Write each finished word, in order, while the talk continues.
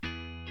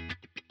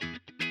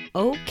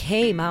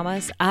Okay,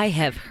 mamas, I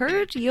have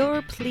heard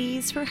your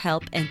pleas for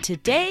help, and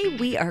today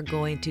we are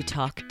going to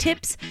talk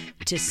tips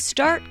to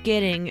start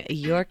getting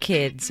your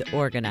kids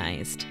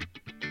organized.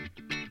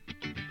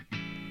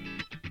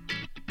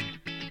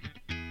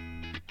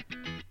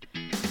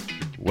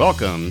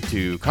 Welcome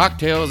to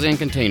Cocktails and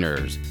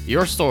Containers,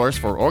 your source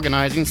for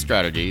organizing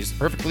strategies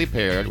perfectly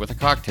paired with a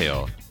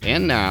cocktail.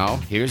 And now,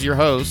 here's your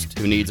host,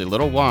 who needs a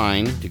little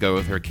wine to go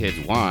with her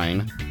kids'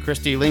 wine,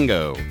 Christy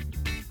Lingo.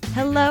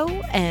 Hello,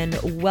 and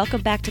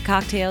welcome back to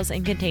Cocktails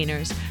and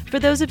Containers. For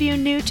those of you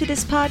new to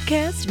this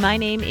podcast, my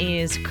name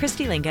is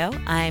Christy Lingo.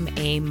 I'm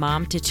a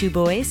mom to two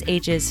boys,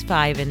 ages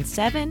 5 and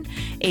 7,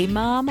 a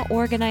mom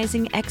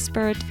organizing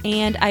expert,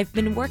 and I've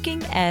been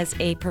working as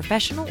a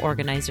professional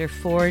organizer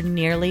for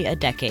nearly a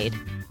decade.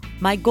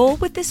 My goal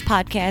with this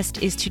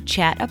podcast is to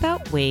chat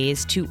about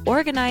ways to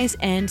organize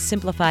and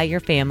simplify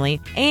your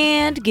family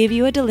and give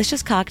you a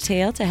delicious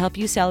cocktail to help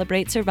you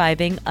celebrate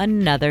surviving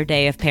another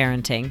day of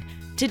parenting.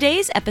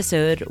 Today's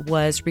episode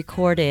was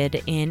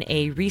recorded in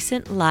a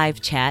recent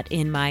live chat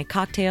in my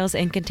Cocktails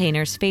and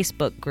Containers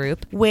Facebook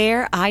group,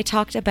 where I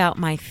talked about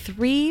my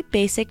 3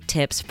 basic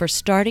tips for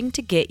starting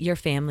to get your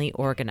family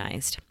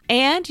organized.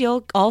 And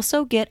you'll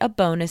also get a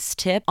bonus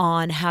tip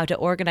on how to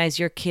organize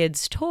your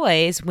kids'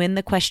 toys when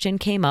the question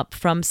came up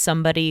from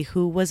somebody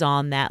who was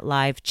on that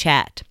live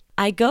chat.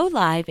 I go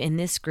live in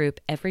this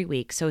group every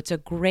week, so it's a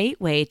great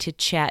way to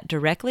chat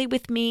directly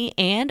with me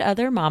and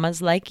other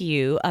mamas like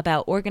you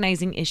about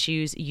organizing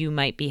issues you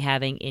might be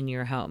having in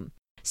your home.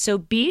 So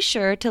be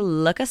sure to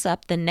look us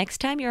up the next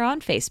time you're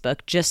on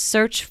Facebook. Just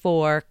search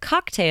for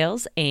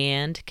Cocktails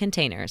and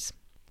Containers.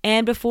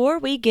 And before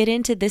we get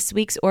into this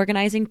week's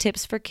organizing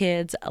tips for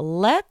kids,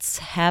 let's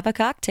have a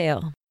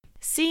cocktail.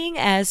 Seeing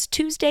as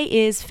Tuesday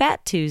is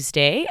Fat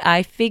Tuesday,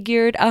 I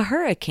figured a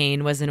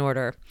hurricane was in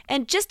order.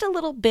 And just a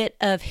little bit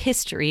of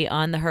history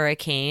on the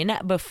hurricane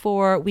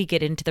before we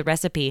get into the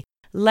recipe.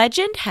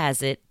 Legend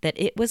has it that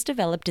it was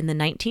developed in the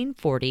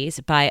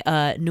 1940s by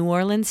a New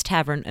Orleans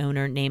tavern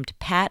owner named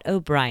Pat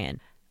O'Brien.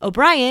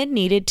 O'Brien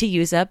needed to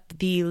use up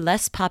the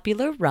less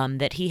popular rum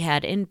that he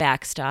had in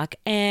backstock,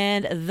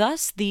 and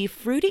thus the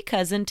fruity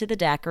cousin to the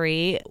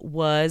daiquiri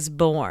was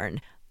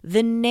born.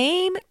 The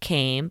name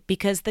came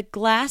because the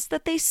glass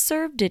that they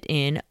served it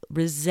in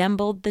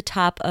resembled the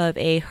top of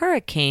a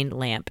hurricane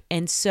lamp,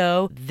 and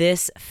so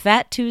this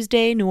Fat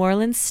Tuesday New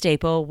Orleans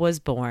staple was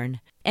born.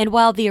 And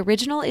while the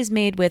original is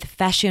made with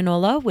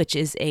Fasciola, which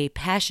is a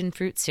passion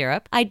fruit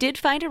syrup, I did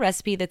find a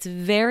recipe that's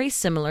very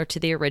similar to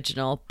the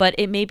original, but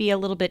it may be a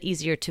little bit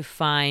easier to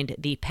find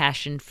the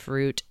passion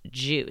fruit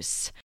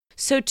juice.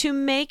 So to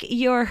make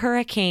your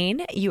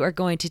hurricane, you are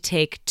going to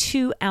take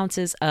 2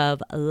 ounces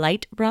of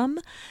light rum,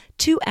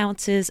 2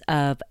 ounces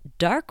of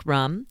dark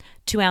rum,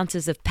 2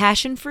 ounces of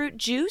passion fruit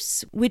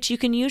juice, which you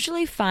can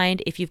usually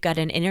find if you've got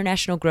an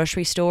international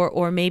grocery store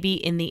or maybe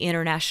in the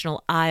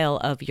international aisle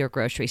of your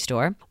grocery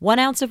store, 1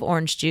 ounce of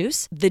orange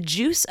juice, the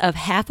juice of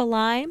half a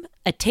lime,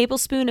 a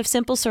tablespoon of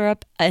simple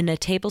syrup, and a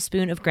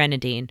tablespoon of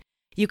grenadine.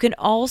 You can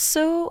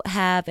also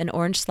have an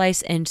orange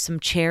slice and some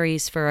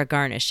cherries for a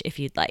garnish if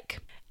you'd like.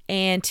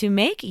 And to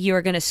make,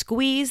 you're going to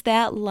squeeze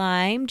that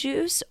lime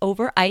juice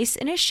over ice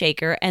in a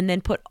shaker and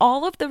then put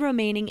all of the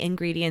remaining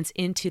ingredients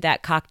into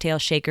that cocktail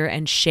shaker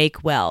and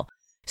shake well.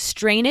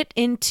 Strain it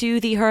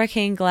into the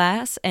hurricane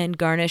glass and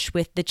garnish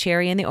with the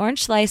cherry and the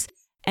orange slice.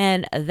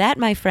 And that,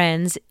 my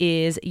friends,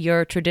 is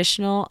your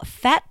traditional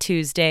Fat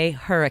Tuesday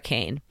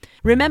hurricane.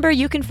 Remember,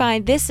 you can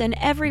find this and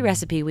every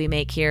recipe we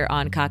make here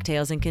on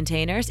Cocktails and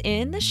Containers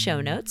in the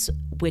show notes,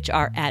 which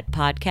are at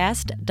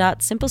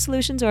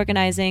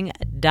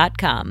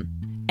podcast.simplesolutionsorganizing.com.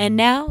 And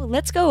now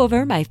let's go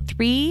over my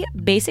 3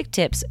 basic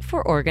tips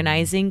for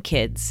organizing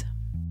kids.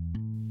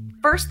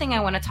 First thing I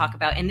want to talk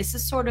about, and this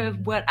is sort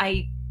of what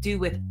I do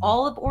with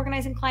all of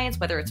organizing clients,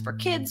 whether it's for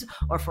kids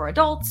or for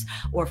adults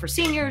or for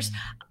seniors,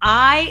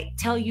 I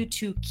tell you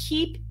to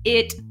keep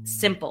it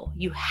simple.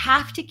 You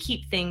have to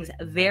keep things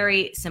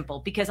very simple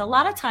because a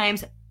lot of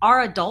times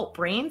our adult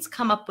brains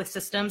come up with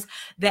systems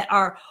that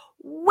are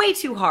way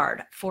too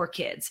hard for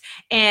kids.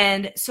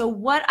 And so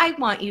what I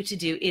want you to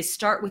do is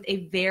start with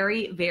a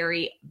very,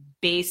 very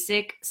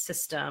basic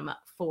system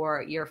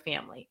for your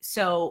family.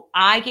 So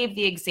I gave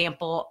the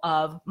example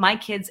of my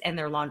kids and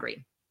their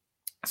laundry.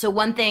 So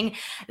one thing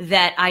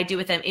that I do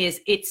with them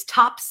is it's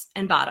tops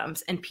and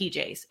bottoms and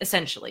PJs,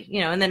 essentially,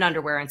 and then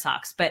underwear and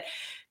socks. But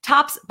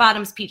tops,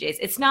 bottoms, PJs.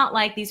 It's not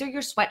like these are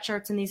your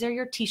sweatshirts and these are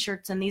your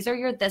t-shirts and these are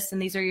your this and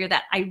these are your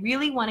that. I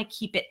really want to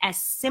keep it as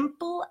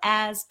simple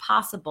as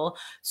possible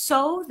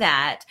so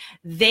that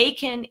they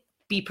can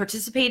be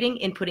participating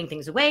in putting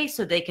things away,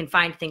 so they can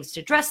find things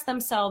to dress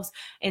themselves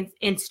and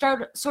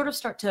start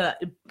to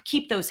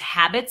keep those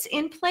habits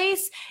in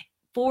place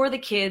for the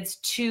kids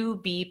to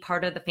be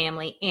part of the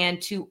family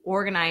and to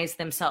organize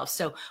themselves.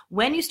 So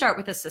when you start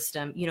with a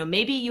system,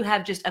 maybe you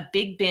have just a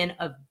big bin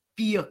of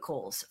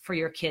vehicles for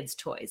your kids'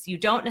 toys. You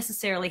don't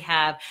necessarily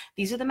have,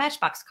 these are the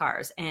Matchbox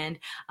cars, and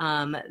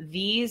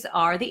these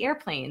are the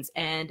airplanes,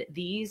 and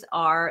these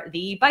are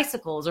the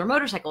bicycles or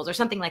motorcycles or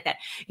something like that.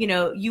 You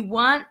know, you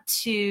want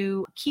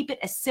to keep it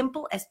as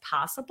simple as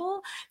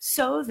possible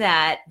so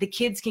that the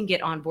kids can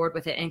get on board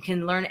with it and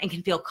can learn and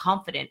can feel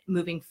confident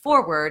moving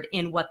forward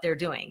in what they're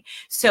doing.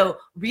 So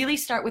really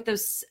start with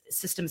those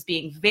systems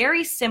being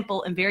very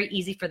simple and very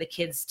easy for the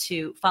kids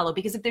to follow,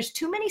 because if there's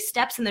too many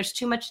steps and there's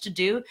too much to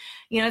do,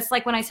 you know, it's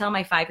like when I tell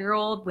my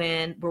 5-year-old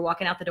when we're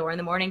walking out the door in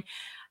the morning,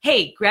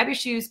 hey, grab your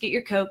shoes, get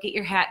your coat, get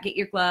your hat, get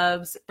your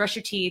gloves, brush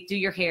your teeth, do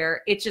your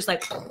hair. It's just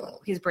like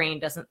his brain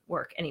doesn't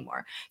work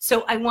anymore.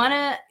 So I want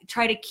to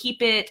try to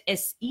keep it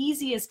as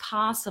easy as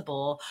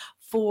possible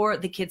for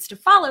the kids to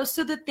follow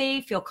so that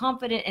they feel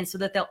confident and so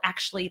that they'll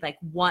actually like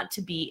want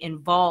to be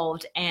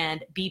involved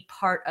and be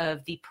part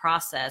of the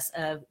process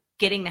of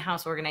getting the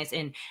house organized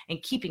and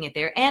keeping it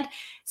there. And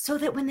so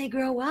that when they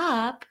grow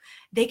up,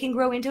 they can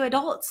grow into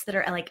adults that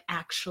are like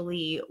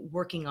actually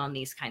working on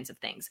these kinds of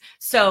things.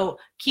 So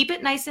keep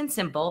it nice and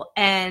simple,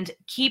 and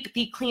keep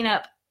the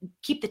cleanup,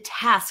 keep the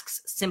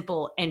tasks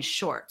simple and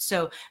short.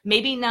 So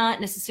maybe not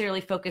necessarily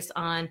focus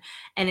on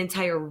an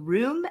entire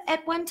room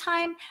at one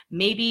time.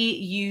 Maybe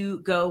you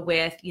go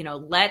with, you know,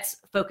 let's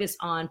focus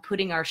on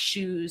putting our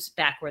shoes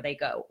back where they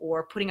go,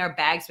 or putting our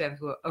bags back,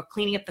 or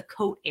cleaning up the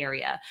coat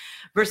area,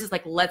 versus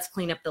like, let's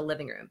clean up the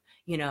living room.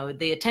 You know,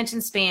 the attention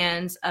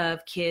spans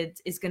of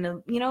kids is going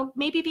to, you know,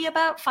 maybe be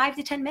about 5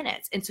 to 10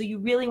 minutes. And so you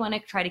really want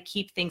to try to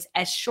keep things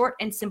as short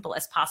and simple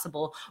as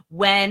possible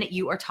when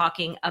you are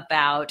talking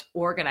about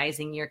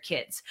organizing your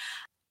kids.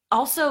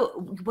 Also,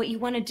 what you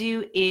want to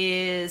do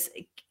is,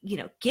 you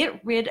know,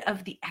 get rid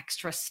of the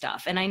extra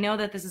stuff. And I know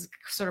that this is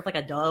sort of like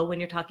a duh when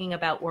you're talking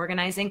about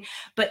organizing,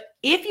 but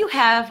if you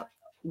have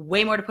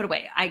way more to put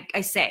away,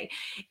 I say,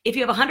 if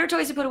you have 100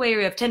 toys to put away or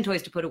you have 10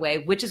 toys to put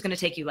away, which is going to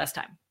take you less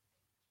time?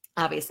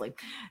 Obviously,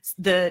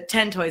 the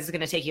 10 toys is going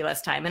to take you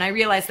less time. And I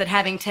realize that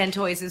having 10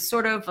 toys is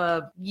sort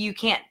of you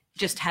can't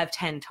just have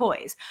 10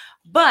 toys.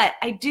 But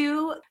I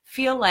do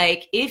feel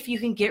like if you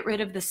can get rid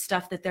of the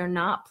stuff that they're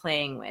not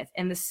playing with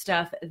and the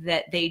stuff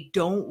that they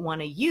don't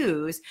want to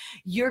use,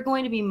 you're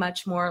going to be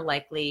much more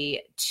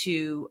likely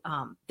to,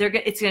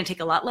 it's going to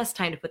take a lot less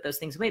time to put those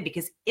things away,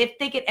 because if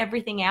they get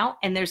everything out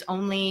and there's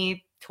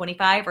only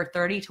 25 or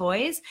 30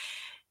 toys,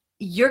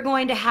 you're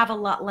going to have a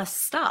lot less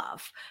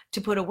stuff to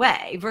put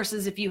away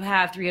versus if you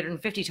have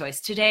 350 toys.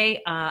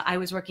 Today, I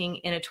was working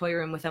in a toy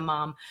room with a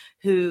mom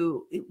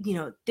who, you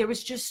know, there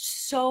was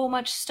just so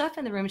much stuff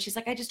in the room. And she's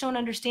like, I just don't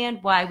understand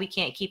why we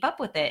can't keep up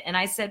with it. And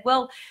I said,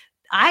 well,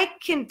 I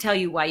can tell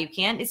you why you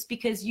can't. It's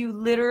because you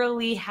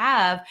literally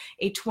have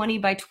a 20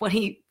 by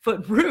 20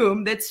 foot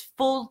room that's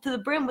full to the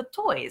brim with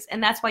toys.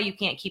 And that's why you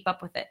can't keep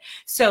up with it.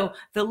 So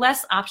the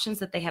less options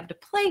that they have to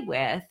play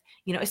with,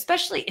 you know,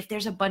 especially if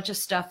there's a bunch of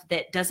stuff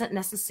that doesn't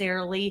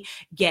necessarily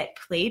get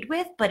played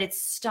with, but it's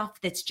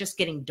stuff that's just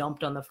getting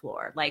dumped on the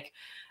floor. Like,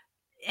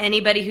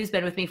 anybody who's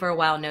been with me for a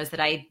while knows that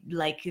I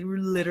like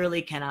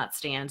literally cannot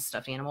stand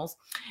stuffed animals.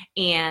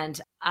 And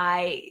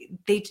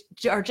they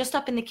are just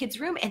up in the kids'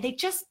 room and they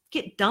just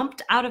get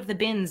dumped out of the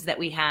bins that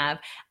we have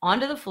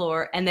onto the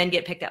floor and then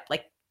get picked up.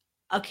 Like,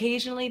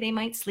 occasionally they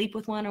might sleep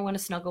with one or want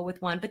to snuggle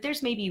with one, but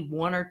there's maybe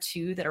 1 or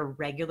 2 that are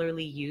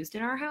regularly used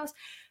in our house.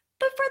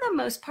 But for the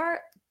most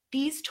part,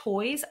 these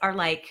toys are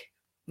like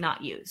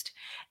not used.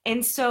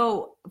 And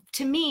so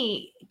to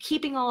me,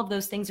 keeping all of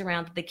those things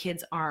around that the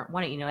kids aren't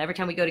wanting, you know, every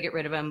time we go to get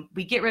rid of them,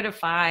 we get rid of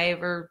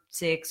 5 or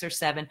 6 or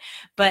 7,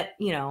 but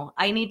you know,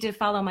 I need to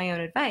follow my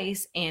own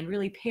advice and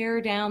really pare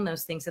down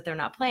those things that they're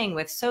not playing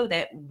with so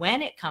that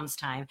when it comes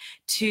time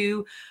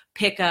to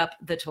pick up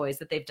the toys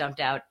that they've dumped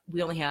out,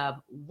 we only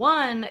have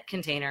 1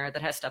 container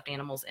that has stuffed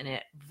animals in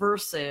it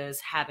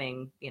versus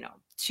having, you know,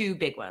 2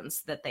 big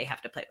ones that they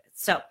have to play with.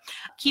 So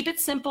keep it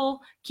simple,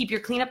 keep your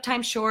cleanup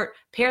time short,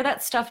 pare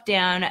that stuff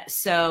down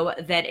so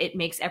that it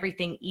makes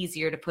everything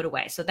easier to put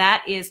away. So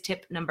that is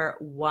tip number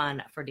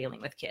 1 for dealing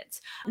with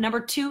kids.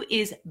 Number 2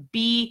 is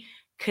be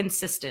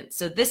consistent.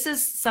 So this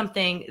is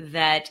something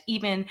that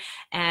even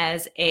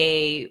as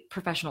a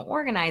professional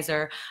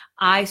organizer,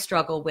 I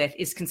struggle with,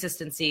 is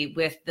consistency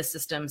with the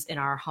systems in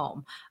our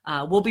home.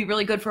 We'll be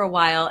really good for a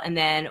while and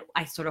then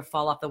I sort of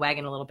fall off the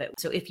wagon a little bit.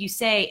 So if you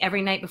say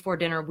every night before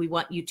dinner, we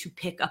want you to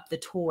pick up the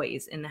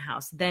toys in the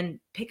house, then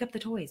pick up the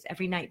toys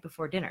every night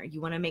before dinner.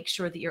 You want to make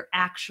sure that you're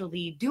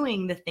actually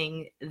doing the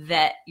thing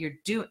that you're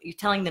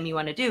telling them you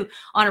want to do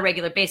on a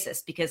regular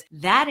basis, because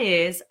that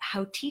is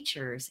how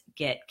teachers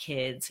get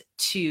kids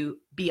to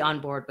be on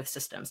board with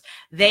systems.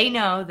 They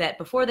know that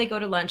before they go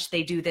to lunch,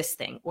 they do this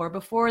thing, or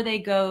before they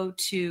go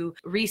to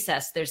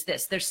recess, there's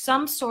this. There's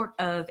some sort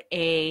of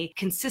a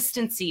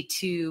consistency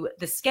to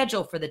the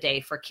schedule for the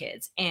day for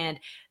kids. And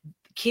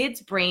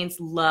kids' brains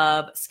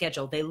love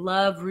schedule. They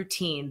love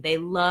routine. They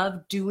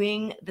love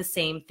doing the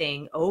same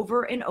thing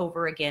over and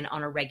over again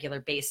on a regular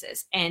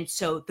basis. And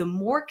so the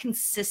more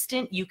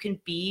consistent you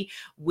can be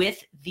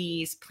with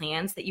these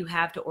plans that you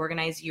have to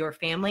organize your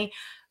family,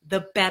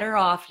 the better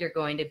off you're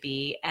going to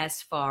be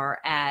as far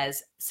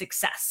as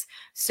success.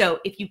 So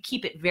if you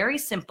keep it very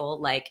simple,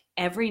 like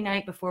every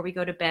night before we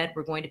go to bed,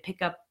 we're going to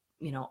pick up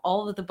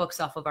all of the books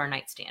off of our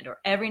nightstand, or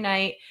every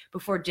night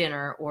before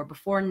dinner or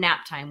before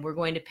nap time, we're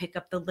going to pick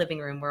up the living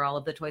room where all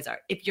of the toys are.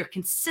 If you're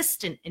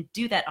consistent and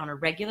do that on a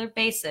regular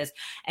basis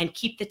and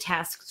keep the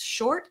tasks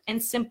short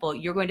and simple,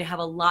 you're going to have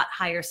a lot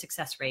higher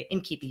success rate in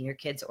keeping your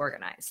kids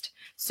organized.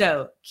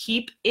 So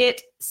keep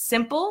it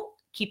simple,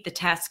 keep the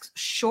tasks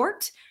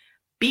short,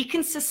 be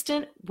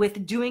consistent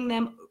with doing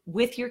them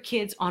with your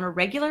kids on a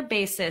regular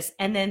basis.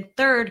 And then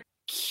third,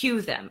 cue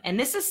them. And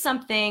this is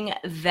something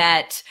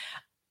that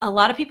a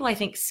lot of people, I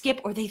think,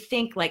 skip, or they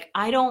think like,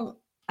 I don't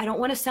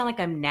want to sound like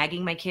I'm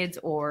nagging my kids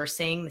or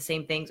saying the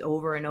same things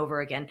over and over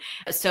again.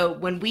 So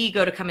when we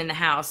go to come in the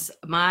house,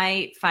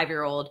 my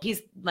 5-year-old,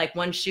 he's like,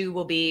 one shoe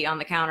will be on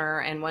the counter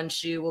and one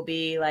shoe will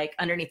be like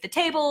underneath the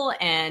table,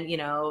 and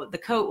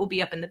the coat will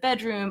be up in the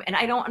bedroom. And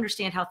I don't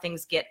understand how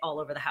things get all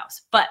over the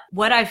house. But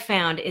what I've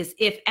found is,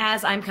 if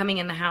as I'm coming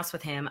in the house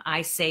with him,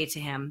 I say to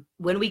him,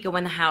 when we go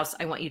in the house,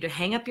 I want you to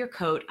hang up your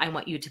coat. I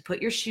want you to put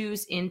your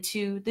shoes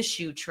into the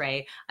shoe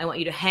tray. I want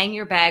you to hang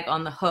your bag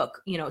on the hook,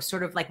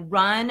 sort of like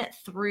run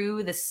through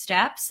the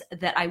steps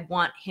that I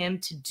want him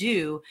to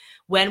do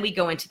when we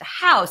go into the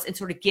house, and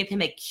sort of give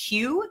him a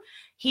cue.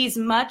 He's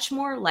much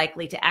more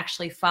likely to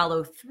actually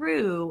follow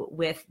through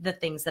with the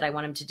things that I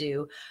want him to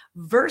do,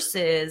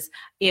 versus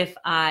if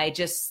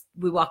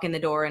we walk in the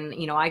door and,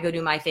 I go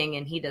do my thing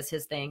and he does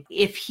his thing.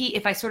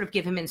 If I sort of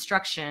give him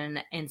instruction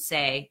and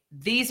say,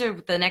 these are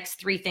the next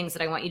 3 things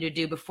that I want you to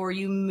do before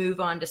you move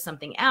on to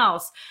something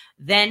else,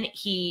 then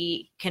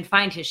he can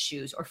find his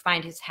shoes or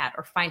find his hat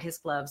or find his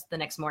gloves the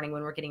next morning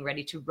when we're getting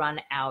ready to run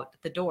out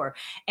the door.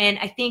 And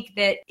I think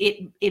that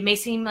it may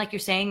seem like you're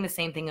saying the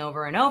same thing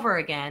over and over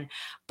again,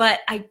 but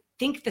I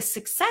think the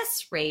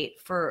success rate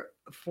for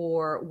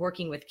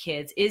working with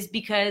kids is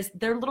because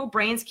their little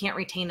brains can't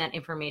retain that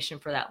information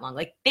for that long.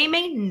 Like, they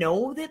may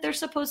know that they're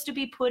supposed to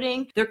be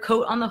putting their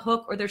coat on the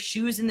hook or their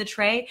shoes in the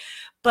tray,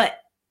 but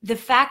the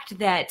fact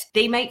that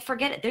they might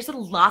forget it. There's a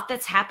lot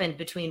that's happened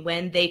between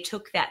when they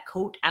took that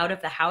coat out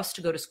of the house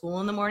to go to school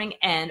in the morning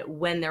and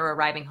when they're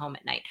arriving home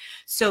at night.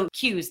 So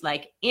cues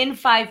like, in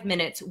 5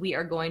 minutes, we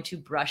are going to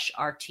brush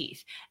our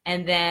teeth.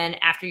 And then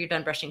after you're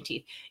done brushing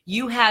teeth,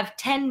 you have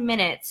 10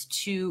 minutes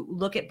to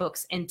look at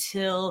books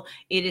until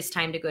it is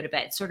time to go to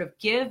bed. Sort of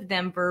give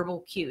them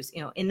verbal cues.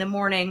 In the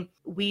morning,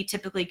 we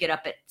typically get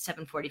up at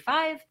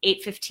 7:45.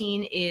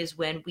 8:15 is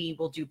when we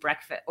will do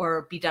breakfast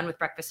or be done with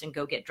breakfast and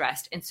go get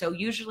dressed. And so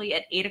usually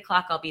at 8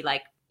 o'clock, I'll be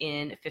like,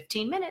 in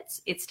 15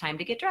 minutes, it's time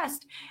to get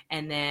dressed.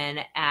 And then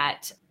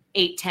at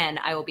 8:10,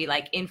 I will be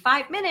like, in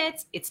 5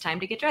 minutes, it's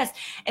time to get dressed.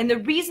 And the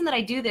reason that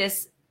I do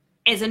this,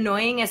 as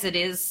annoying as it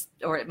is,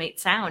 or it may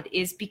sound,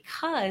 is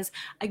because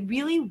I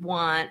really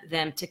want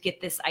them to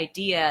get this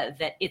idea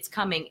that it's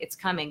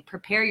coming,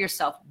 prepare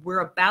yourself.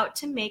 We're about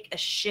to make a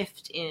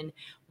shift in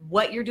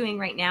what you're doing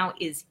right now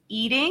is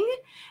eating,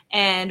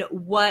 and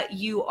what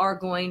you are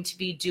going to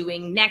be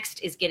doing next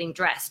is getting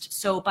dressed.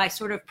 So by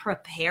sort of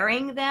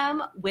preparing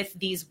them with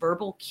these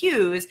verbal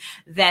cues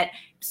that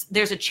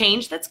there's a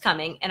change that's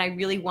coming, and I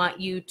really want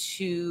you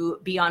to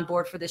be on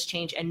board for this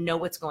change and know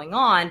what's going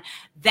on,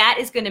 that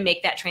is going to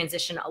make that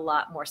transition a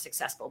lot more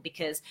successful,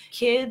 because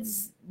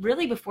kids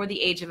really before the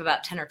age of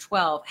about 10 or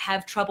 12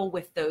 have trouble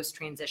with those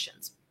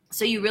transitions.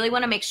 So you really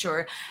want to make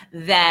sure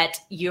that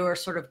you're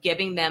sort of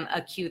giving them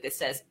a cue that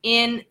says,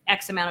 in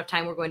X amount of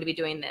time, we're going to be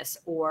doing this,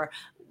 or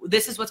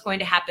this is what's going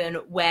to happen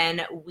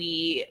when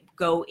we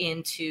go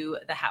into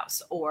the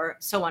house, or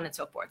so on and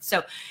so forth.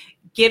 So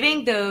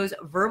giving those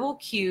verbal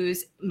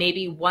cues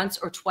maybe once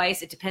or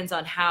twice, it depends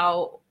on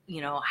how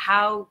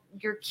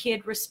your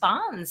kid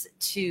responds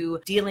to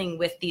dealing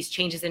with these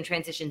changes and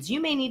transitions.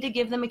 You may need to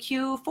give them a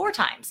cue 4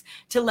 times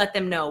to let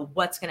them know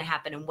what's going to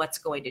happen and what's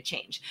going to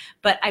change.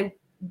 But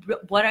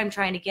what I'm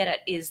trying to get at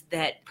is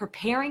that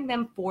preparing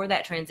them for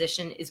that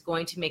transition is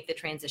going to make the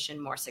transition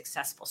more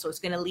successful. So it's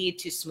going to lead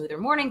to smoother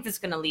mornings. It's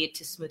going to lead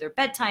to smoother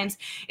bedtimes.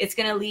 It's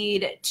going to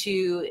lead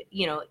to,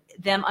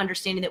 them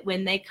understanding that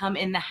when they come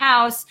in the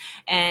house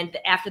and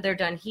after they're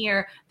done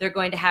here, they're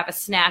going to have a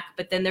snack,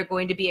 but then they're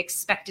going to be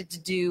expected to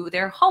do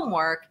their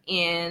homework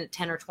in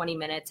 10 or 20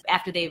 minutes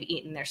after they've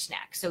eaten their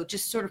snack. So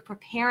just sort of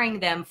preparing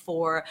them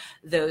for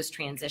those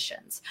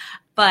transitions.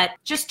 But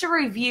just to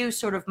review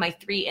sort of my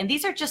 3, and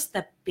these are just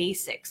the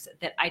basics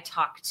that I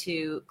talk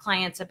to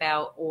clients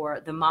about, or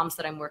the moms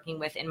that I'm working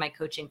with in my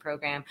coaching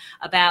program,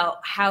 about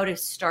how to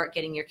start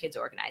getting your kids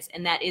organized.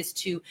 And that is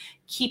to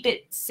keep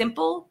it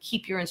simple,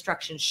 keep your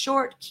instructions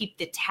short, keep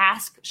the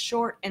task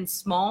short and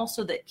small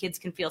so that kids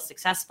can feel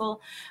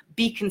successful.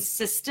 Be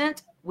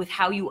consistent with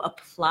how you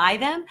apply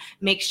them.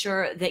 Make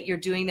sure that you're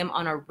doing them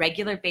on a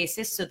regular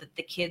basis so that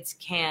the kids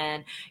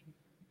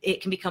it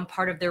can become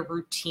part of their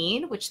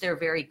routine, which they're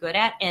very good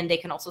at, and they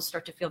can also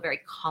start to feel very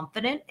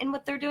confident in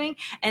what they're doing.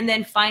 And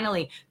then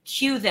finally,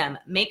 cue them.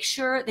 Make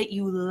sure that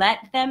you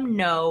let them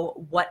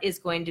know what is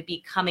going to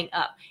be coming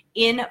up.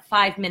 in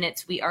 5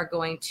 minutes, we are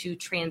going to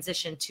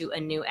transition to a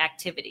new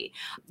activity.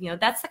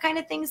 That's the kind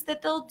of things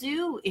that they'll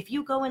do if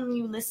you go and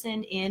you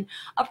listen in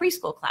a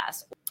preschool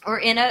class or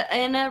in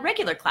a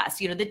regular class.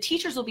 The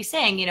teachers will be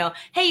saying,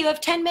 hey, you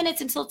have 10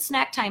 minutes until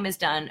snack time is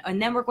done,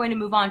 and then we're going to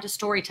move on to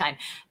story time.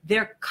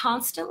 They're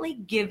constantly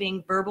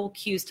giving verbal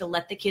cues to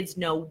let the kids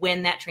know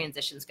when that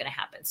transition is going to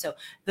happen. So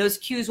those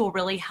cues will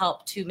really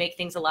help to make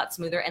things a lot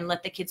smoother and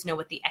let the kids know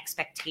what the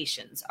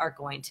expectations are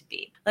going to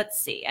be. Let's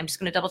see. I'm just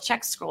going to double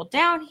check, scroll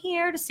down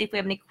here to see if we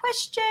have any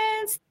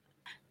questions.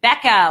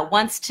 Becca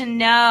wants to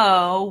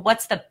know,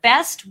 what's the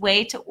best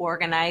way to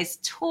organize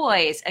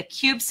toys? A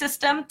cube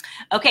system?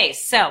 Okay,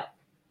 so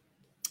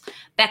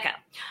Becca,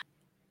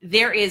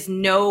 there is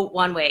no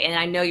one way. And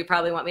I know you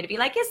probably want me to be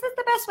like, is this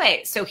the best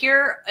way? So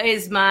here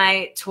is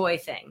my toy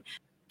thing.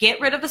 Get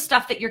rid of the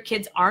stuff that your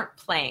kids aren't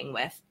playing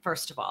with,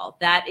 first of all.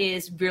 That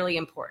is really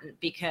important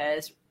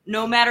because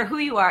no matter who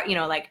you are,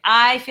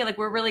 I feel like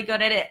we're really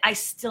good at it. I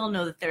still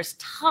know that there's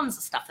tons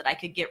of stuff that I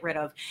could get rid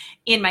of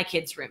in my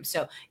kids' room.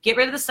 So get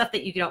rid of the stuff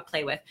that you don't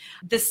play with.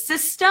 The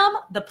system,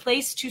 the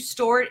place to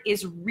store it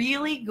is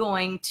really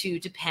going to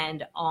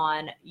depend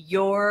on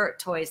your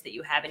toys that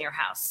you have in your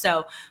house.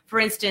 So for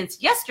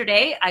instance,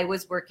 yesterday I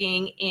was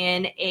working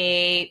in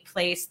a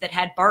place that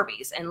had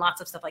Barbies and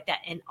lots of stuff like that.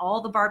 And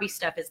all the Barbie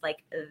stuff is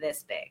like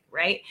this big,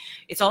 right?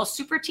 It's all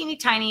super teeny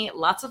tiny,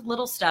 lots of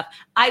little stuff.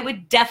 I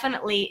would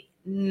definitely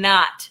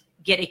not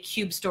get a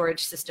cube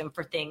storage system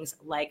for things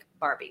like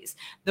Barbies.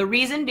 The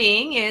reason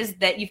being is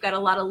that you've got a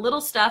lot of little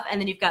stuff and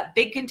then you've got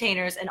big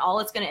containers, and all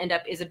it's going to end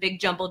up is a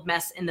big jumbled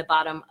mess in the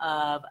bottom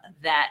of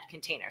that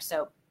container.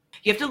 So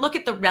you have to look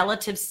at the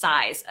relative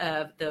size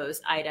of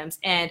those items,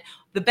 and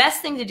the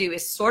best thing to do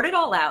is sort it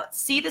all out,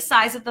 see the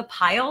size of the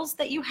piles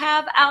that you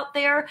have out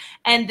there,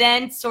 and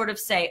then sort of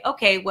say,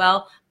 okay,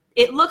 well,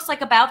 it looks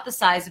like about the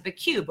size of a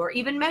cube, or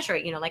even measure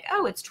it, like,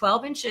 oh, it's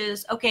 12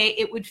 inches. Okay,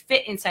 it would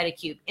fit inside a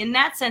cube. In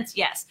that sense,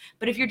 yes.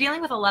 But if you're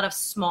dealing with a lot of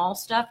small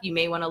stuff, you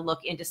may want to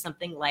look into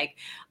something like,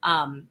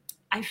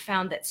 I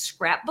found that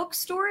scrapbook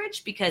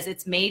storage, because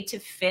it's made to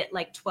fit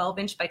like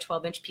 12-inch by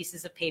 12-inch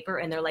pieces of paper,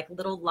 and they're like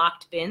little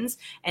locked bins,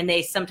 and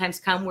they sometimes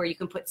come where you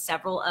can put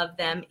several of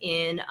them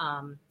in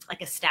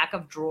like a stack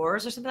of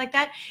drawers or something like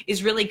that,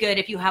 is really good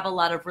if you have a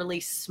lot of really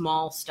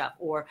small stuff,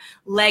 or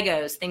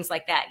Legos, things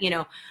like that.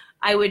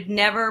 I would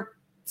never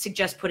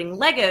suggest putting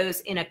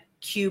Legos in a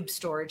cube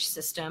storage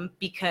system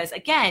because,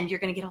 again, you're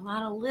going to get a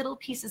lot of little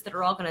pieces that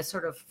are all going to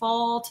sort of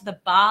fall to the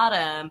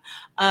bottom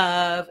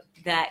of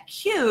that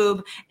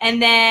cube.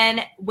 And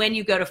then when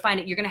you go to find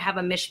it, you're going to have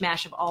a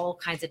mishmash of all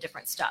kinds of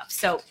different stuff.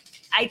 So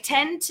I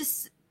tend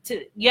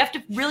to you have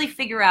to really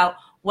figure out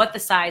what the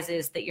size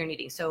is that you're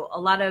needing. So a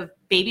lot of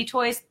baby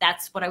toys,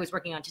 that's what I was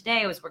working on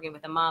today. I was working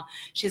with a mom.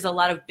 She has a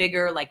lot of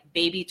bigger, like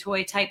baby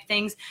toy type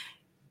things.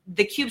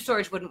 The cube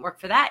storage wouldn't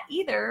work for that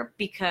either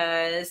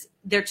because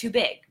they're too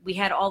big. We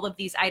had all of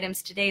these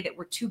items today that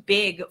were too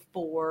big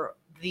for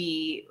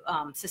the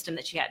system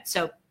that she had.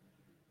 So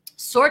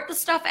sort the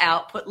stuff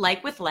out, put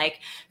like with like,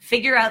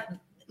 figure out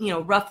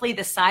roughly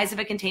the size of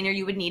a container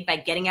you would need by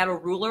getting out a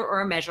ruler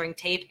or a measuring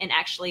tape and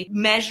actually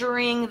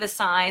measuring the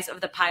size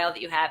of the pile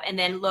that you have, and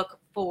then look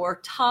for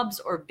tubs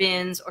or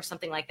bins or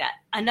something like that.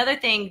 Another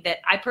thing that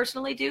I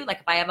personally do, like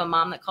if I have a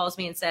mom that calls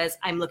me and says,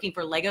 I'm looking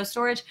for Lego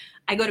storage,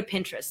 I go to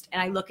Pinterest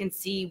and I look and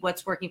see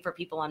what's working for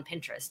people on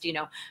Pinterest.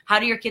 How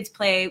do your kids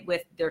play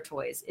with their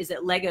toys? Is it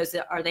Legos?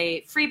 Are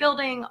they free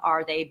building?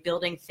 Are they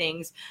building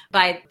things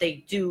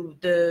they do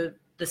the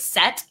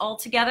set all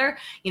together?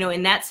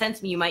 In that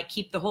sense, you might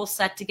keep the whole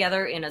set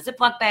together in a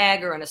Ziploc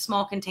bag or in a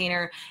small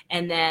container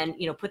and then,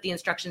 put the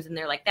instructions in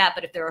there like that.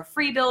 But if they're a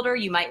free builder,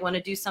 you might want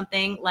to do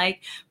something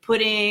like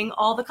putting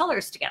all the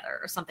colors together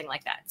or something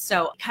like that.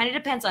 So it kind of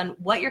depends on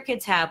what your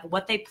kids have,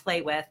 what they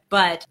play with.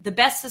 But the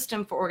best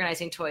system for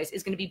organizing toys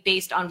is going to be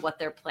based on what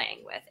they're playing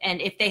with.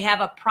 And if they have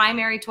a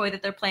primary toy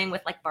that they're playing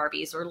with, like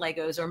Barbies or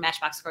Legos or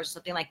Matchbox cars or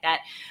something like that,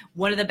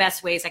 one of the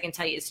best ways I can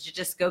tell you is to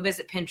just go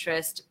visit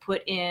Pinterest,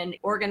 put in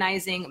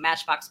organizing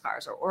Matchbox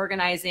cars or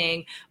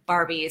organizing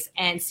Barbies,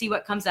 and see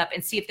what comes up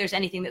and see if there's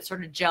anything that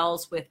sort of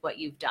gels with what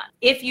you've done.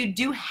 If you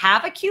do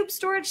have a cube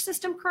storage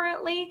system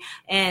currently,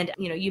 and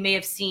you may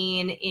have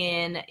seen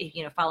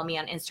follow me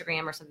on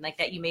Instagram or something like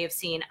that, you may have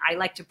seen I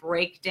like to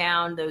break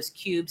down those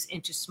cubes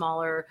into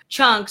smaller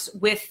chunks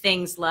with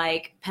things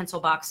like pencil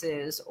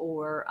boxes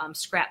or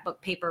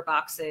scrapbook paper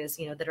boxes,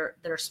 that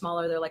are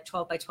smaller. They're like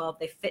 12 by 12.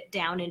 They fit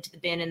down into the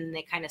bin and then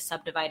they kind of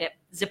subdivide it.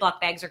 Ziploc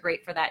bags are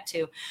great for that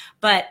too.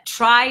 But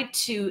try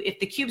to, if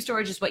the cube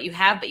storage is what you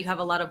have, but you have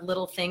a lot of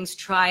little things,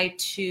 try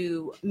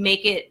to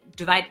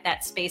divide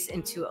that space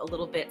into a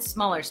little bit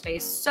smaller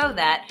space so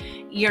that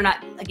you're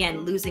not,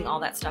 again, losing all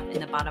that stuff in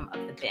the bottom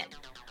of the bin.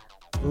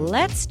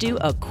 Let's do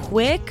a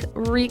quick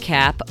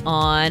recap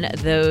on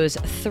those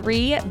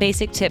 3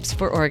 basic tips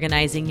for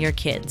organizing your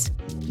kids.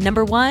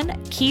 Number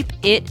 1, keep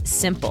it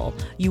simple.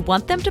 You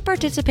want them to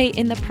participate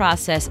in the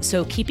process,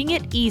 so keeping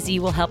it easy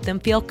will help them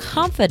feel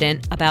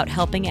confident about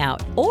helping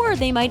out, or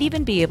they might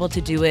even be able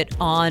to do it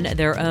on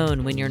their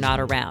own when you're not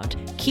around.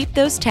 Keep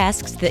those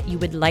tasks that you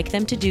would like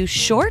them to do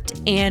short,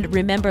 and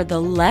remember, the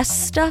less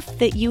stuff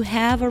that you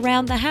have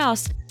around the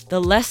house,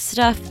 the less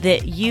stuff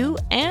that you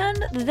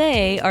and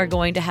they are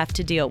going to have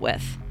to deal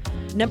with.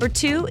 Number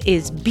 2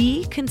 is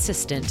be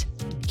consistent.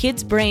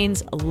 Kids'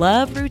 brains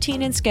love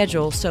routine and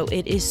schedule, so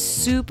it is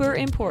super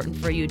important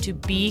for you to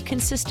be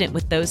consistent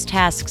with those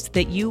tasks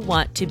that you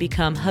want to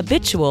become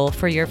habitual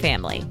for your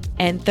family.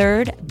 And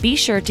third, be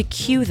sure to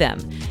cue them.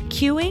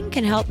 Cueing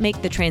can help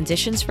make the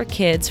transitions for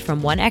kids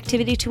from one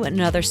activity to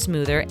another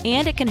smoother,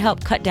 and it can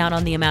help cut down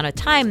on the amount of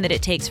time that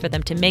it takes for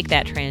them to make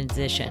that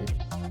transition.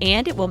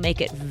 And it will make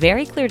it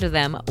very clear to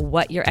them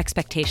what your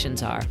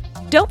expectations are.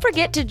 Don't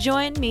forget to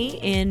join me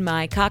in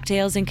my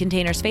Cocktails and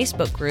Containers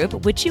Facebook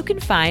group, which you can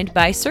find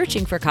by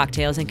searching for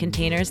Cocktails and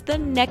Containers the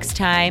next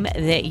time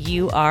that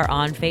you are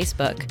on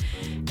Facebook.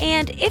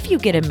 And if you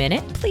get a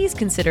minute, please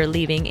consider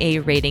leaving a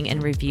rating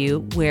and review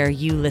where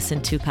you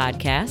listen to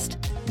podcasts.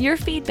 Your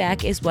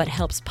feedback is what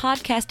helps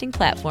podcasting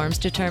platforms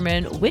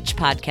determine which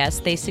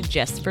podcasts they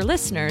suggest for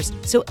listeners.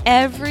 So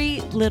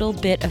every little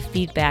bit of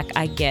feedback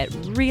I get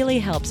really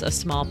helps a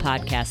small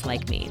podcast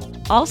like me.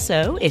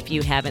 Also, if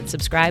you haven't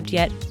subscribed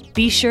yet,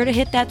 be sure to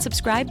hit that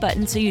subscribe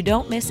button so you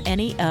don't miss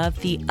any of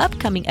the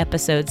upcoming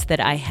episodes that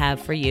I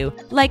have for you.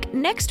 Like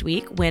next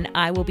week, when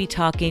I will be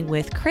talking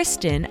with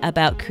Kristen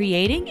about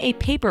creating a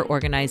paper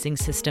organizing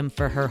system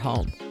for her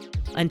home.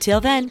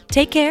 Until then,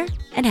 take care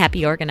and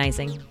happy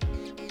organizing.